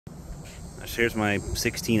Here's my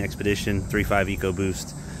 16 Expedition 3.5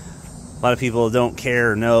 Ecoboost. A lot of people don't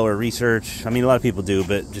care or know or research. I mean, a lot of people do,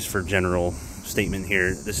 but just for general statement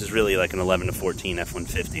here, this is really like an 11 to 14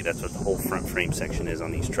 F150. That's what the whole front frame section is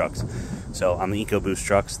on these trucks. So on the Ecoboost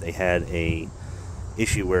trucks, they had a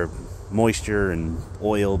issue where moisture and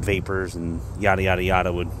oil vapors and yada yada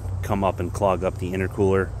yada would come up and clog up the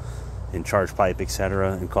intercooler and charge pipe,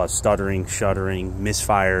 etc., and cause stuttering, shuddering,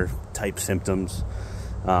 misfire type symptoms.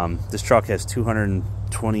 This truck has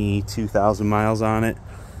 222,000 miles on it,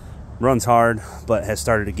 runs hard, but has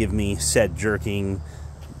started to give me said jerking,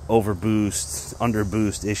 overboost,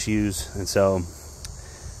 underboost issues. And so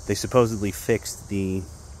they supposedly fixed the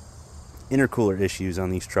intercooler issues on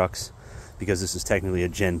these trucks, because this is technically a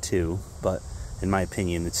Gen 2, but in my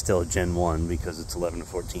opinion it's still a Gen 1 because it's 11 to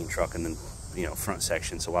 14 truck and then, you know, front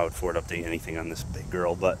section. So why would Ford update anything on this big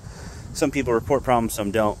girl? But some people report problems,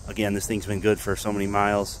 some don't. Again, this thing's been good for so many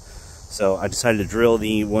miles, so I decided to drill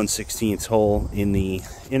the 1/16 hole in the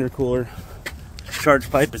intercooler charge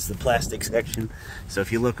pipe. It's the plastic section. So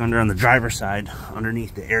if you look under on the driver's side,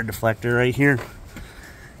 underneath the air deflector right here,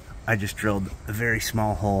 I just drilled a very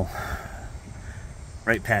small hole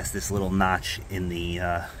right past this little notch in the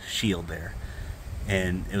shield there,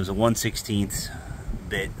 and it was a 1/16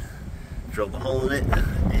 bit. Drilled the hole in it,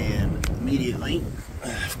 and immediately,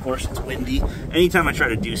 of course, it's windy. Anytime I try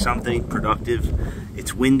to do something productive,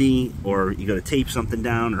 it's windy, or you got to tape something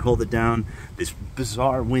down or hold it down, this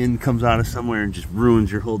bizarre wind comes out of somewhere and just ruins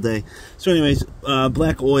your whole day. So anyways,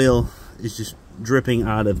 black oil is just dripping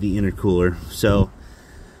out of the intercooler, so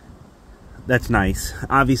that's nice.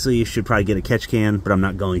 Obviously you should probably get a catch can, but I'm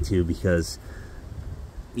not going to, because,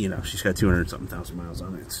 you know, she's got 200-something thousand miles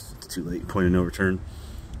on it. It's too late, point of no return.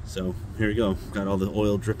 So here we go, got all the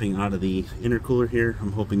oil dripping out of the intercooler here.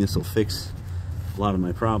 I'm hoping this will fix a lot of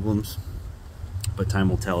my problems, but time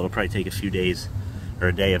will tell. It'll probably take a few days or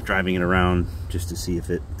a day of driving it around just to see if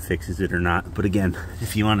it fixes it or not. But again,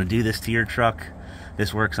 if you want to do this to your truck,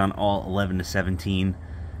 this works on all 11 to 17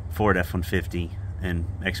 Ford F150 and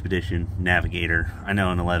Expedition, Navigator. I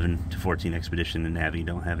know an 11 to 14 Expedition and Navi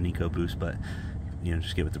don't have an Ecoboost, but you know,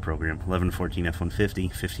 just get with the program. 11 to 14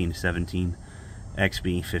 F150, 15 to 17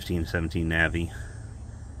 XB, 15 to 17 Navi,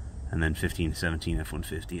 and then 15 to 17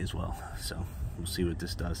 F150 as well. So we'll see what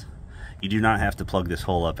this does. You do not have to plug this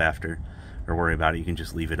hole up after or worry about it. You can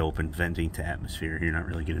just leave it open, venting to atmosphere. You're not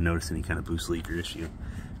really going to notice any kind of boost leak or issue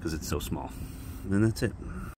because it's so small. And then that's it.